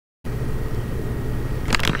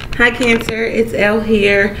Hi Cancer, it's Elle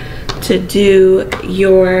here to do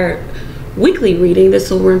your weekly reading.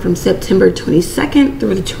 This will run from September 22nd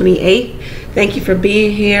through the 28th. Thank you for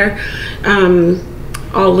being here.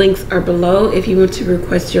 All links are below if you want to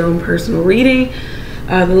request your own personal reading.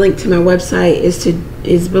 The link to my website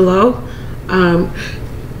is below.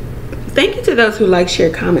 Thank you to those who like,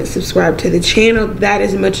 share, comment, subscribe to the channel. That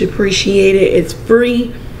is much appreciated. It's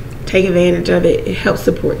free. Take advantage of it. It helps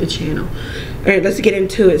support the channel. All right, let's get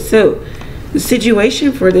into it. So the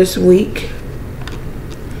situation for this week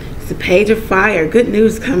is the Page of Fire. Good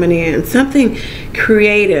news coming in. Something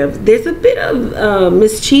creative. There's a bit of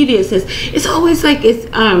mischievousness. It's always like it's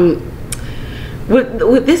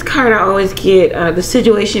with this card, I always get the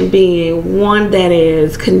situation being one that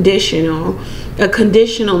is conditional, a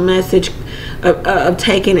conditional message of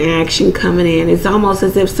taking action coming in. It's almost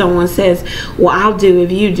as if someone says, well, I'll do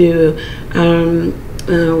if you do.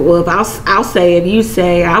 Well, if I'll say if you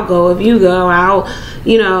say, I'll go if you go, I'll,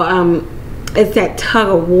 it's that tug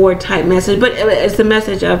of war type message, but it's a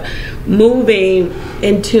message of moving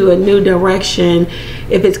into a new direction.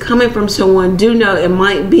 If it's coming from someone, do know it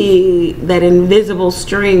might be that invisible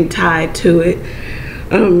string tied to it.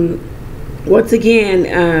 Once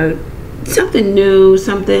again, something new,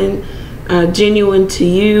 something genuine to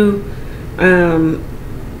you.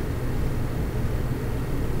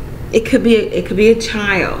 It could be a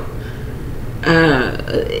child,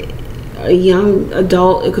 a young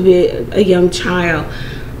adult. It could be a young child.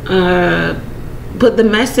 But the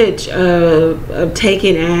message of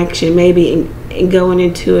taking action, maybe and going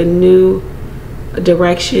into a new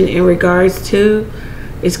direction in regards to,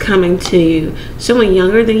 is coming to you. Someone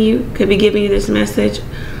younger than you could be giving you this message.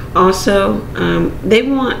 Also, they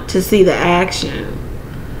want to see the action.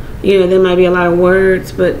 There might be a lot of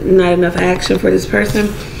words, but not enough action for this person.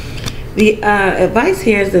 The advice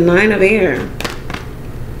here is the Nine of Air.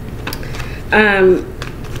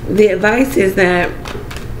 The advice is that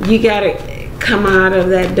you got to come out of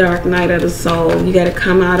that dark night of the soul. You got to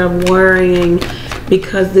come out of worrying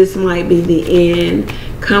because this might be the end.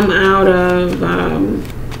 Come out of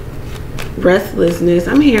restlessness.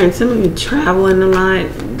 I'm hearing some of you traveling a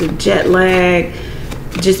lot, the jet lag,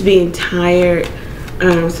 just being tired.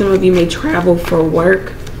 Some of you may travel for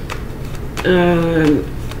work.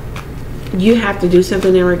 You have to do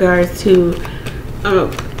something in regards to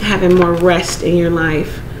having more rest in your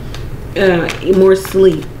life, more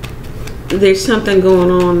sleep. There's something going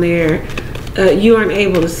on there. You aren't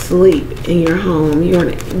able to sleep in your home.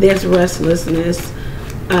 There's restlessness.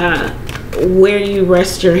 Where you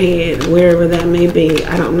rest your head, wherever that may be,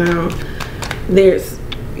 I don't know. There's,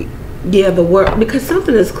 the work, because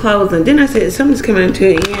something is closing. Didn't I say something's coming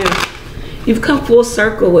to an end? You've come full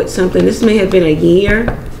circle with something. This may have been a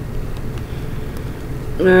year.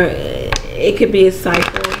 It could be a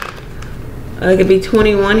cycle. It could be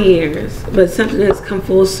 21 years, but something that's come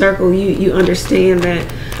full circle. You understand that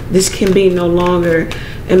this can be no longer,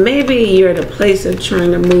 and maybe you're at a place of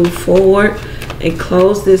trying to move forward and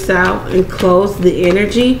close this out and close the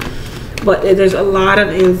energy, but there's a lot of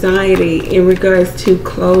anxiety in regards to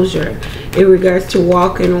closure, in regards to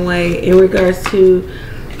walking away, in regards to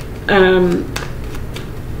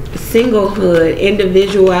singlehood,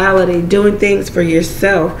 individuality, doing things for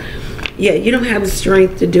yourself. Yeah, you don't have the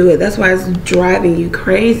strength to do it. That's why it's driving you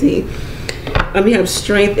crazy. You have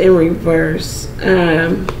strength in reverse.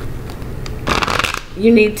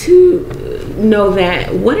 You need to know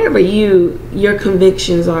that whatever your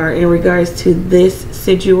convictions are in regards to this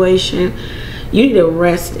situation, you need to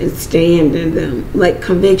rest and stand in them. Like,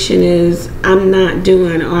 conviction is, I'm not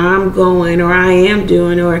doing, or I'm going, or I am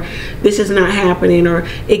doing, or this is not happening, or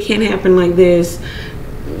it can't happen like this.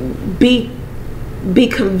 Be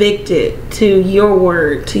convicted to your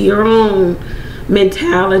word, to your own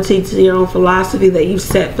mentality, to your own philosophy that you've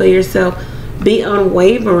set for yourself. Be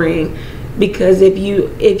unwavering, because if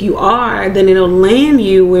you are, then it'll land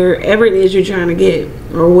you wherever it is you're trying to get,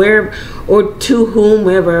 or to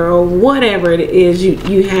whomever, or whatever it is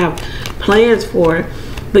you have plans for.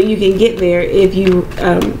 But you can get there if you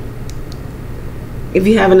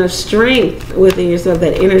have enough strength within yourself,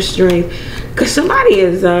 that inner strength, because somebody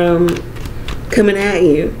is coming at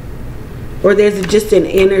you, or there's just an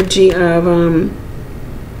energy of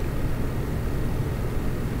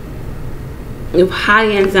high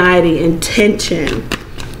anxiety and tension,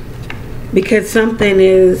 because something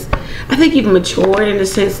is, I think you've matured in a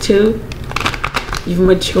sense too. You've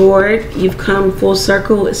matured, you've come full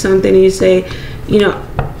circle with something, and you say,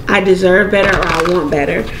 I deserve better, or I want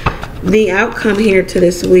better. The outcome here to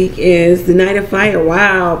this week is the Knight of Fire.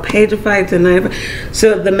 Wow, Page of Fire to Knight of Fire.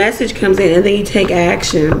 So the message comes in, and then you take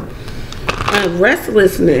action.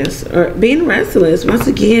 restlessness, or being restless once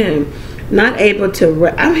again. Not able to,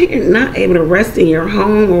 I'm hearing not able to rest in your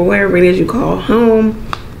home or wherever it is you call home.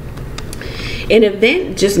 An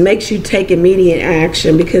event just makes you take immediate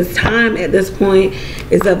action, because time at this point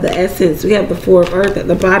is of the essence. We have the Four of Earth at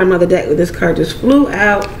the bottom of the deck with this card just flew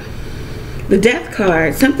out. The Death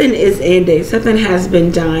card, something is ending, something has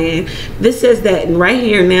been dying. This says that right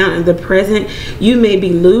here now in the present, you may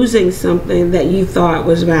be losing something that you thought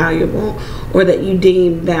was valuable or that you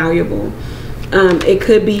deemed valuable. It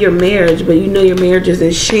could be your marriage, but you know your marriage is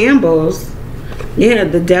in shambles. Yeah,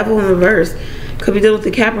 the Devil in reverse. Could be dealing with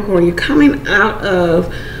the Capricorn. You're coming out of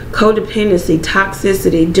codependency,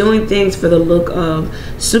 toxicity, doing things for the look of,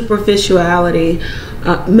 superficiality,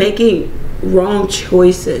 making wrong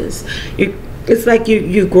choices. It's like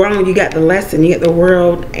you've grown, you got the lesson, you got the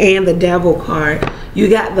World and the Devil card. You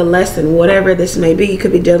got the lesson, whatever this may be. You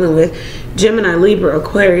could be dealing with Gemini, Libra,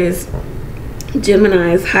 Aquarius.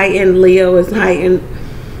 Gemini is heightened, Leo is heightened,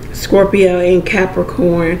 Scorpio and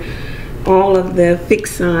Capricorn, all of the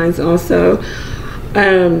fixed signs also.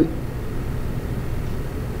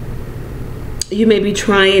 You may be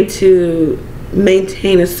trying to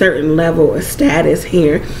maintain a certain level of status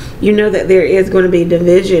here. You know that there is going to be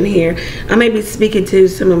division here. I may be speaking to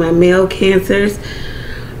some of my male Cancers,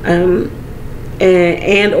 and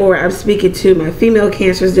or I'm speaking to my female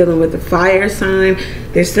Cancers dealing with the fire sign.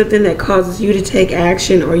 There's something that causes you to take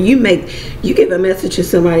action, or you give a message to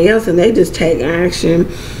somebody else and they just take action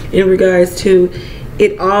in regards to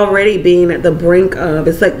it already being at the brink of.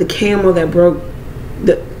 It's like the camel that broke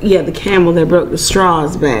the camel that broke the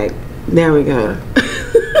straw's back. There we go.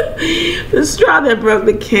 The straw that broke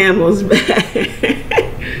the camel's back.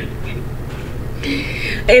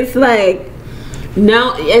 It's like,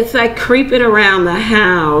 no, it's like creeping around the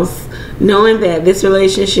house, knowing that this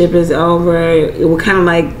relationship is over. It will kind of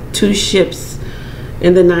like two ships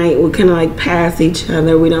in the night. We kind of like pass each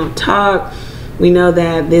other. We don't talk. We know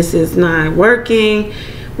that this is not working,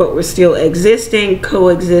 but we're still existing,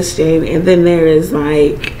 coexisting. And then there is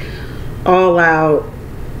like all out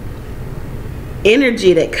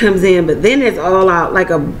energy that comes in, but then there's all out like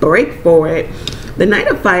a break for it. The Knight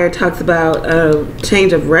of Fire talks about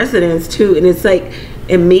change of residence too, and it's like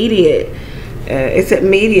immediate. It's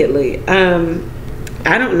immediately.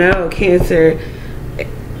 I don't know, Cancer.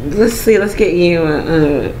 Let's see. Let's get you.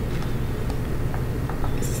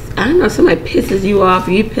 I don't know. Somebody pisses you off,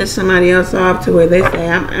 or you piss somebody else off to where they say,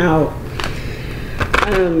 "I'm out."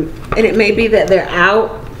 And it may be that they're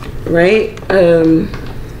out, right?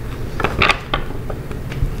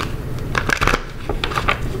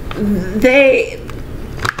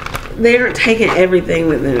 They aren't taking everything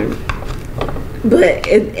with them, but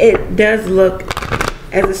it does look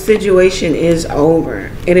as the situation is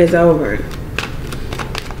over. It is over.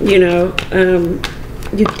 You know,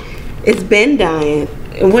 it's been dying.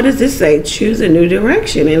 And what does this say? Choose a new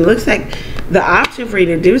direction. And it looks like the option for you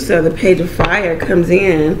to do so, the Page of Fire, comes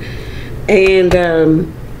in, and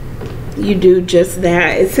you do just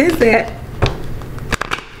that. It says that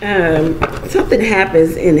something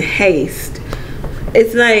happens in haste.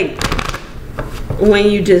 It's like when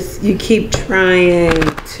you keep trying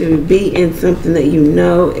to be in something that you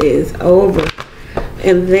know is over,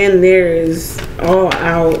 and then there's all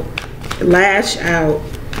out, lash out,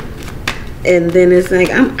 and then it's like,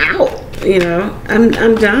 I'm out, you know, I'm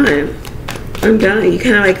done. I'm done. You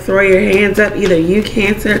kind of like throw your hands up, either you,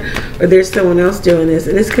 Cancer, or there's someone else doing this.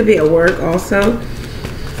 And this could be at work also.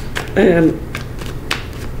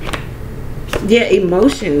 Yeah,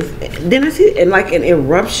 emotions. Then I see like an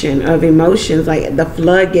eruption of emotions, like the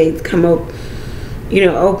floodgates come up, you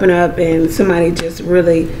know, open up, and somebody just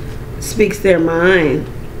really speaks their mind.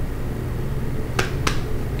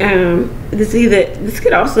 This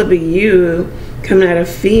could also be you coming out of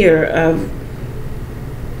fear of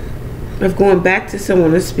going back to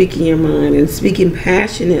someone and speaking your mind and speaking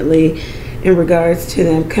passionately in regards to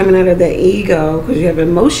them, coming out of that ego because you have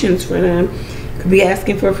emotions for them. Could be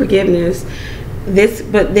asking for forgiveness.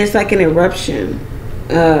 But there's like an eruption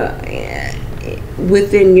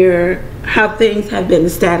within your, how things have been the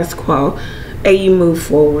status quo, and you move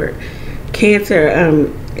forward. Cancer,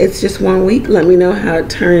 it's just 1 week. Let me know how it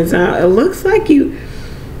turns out. It looks like you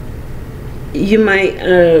might,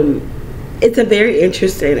 it's a very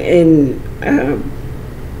interesting and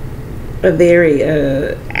a very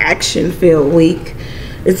action-filled week.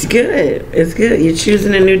 It's good. It's good. You're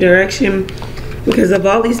choosing a new direction because of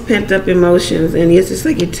all these pent-up emotions, and it's just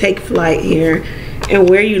like you take flight here, and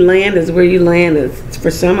where you land is where you land. Is for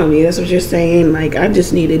some of you, that's what you're saying, like, I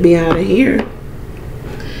just need to be out of here.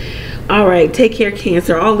 All right, take care,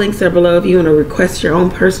 Cancer. All links are below if you want to request your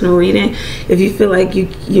own personal reading. If you feel like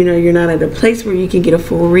you're not at a place where you can get a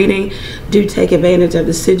full reading, do take advantage of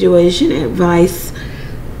the situation advice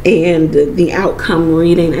and the outcome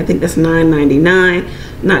reading. I think that's $9.99.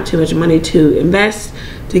 Not too much money to invest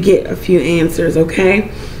to get a few answers,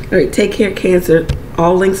 okay? All right, take care, Cancer.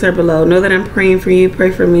 All links are below. Know that I'm praying for you.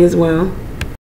 Pray for me as well.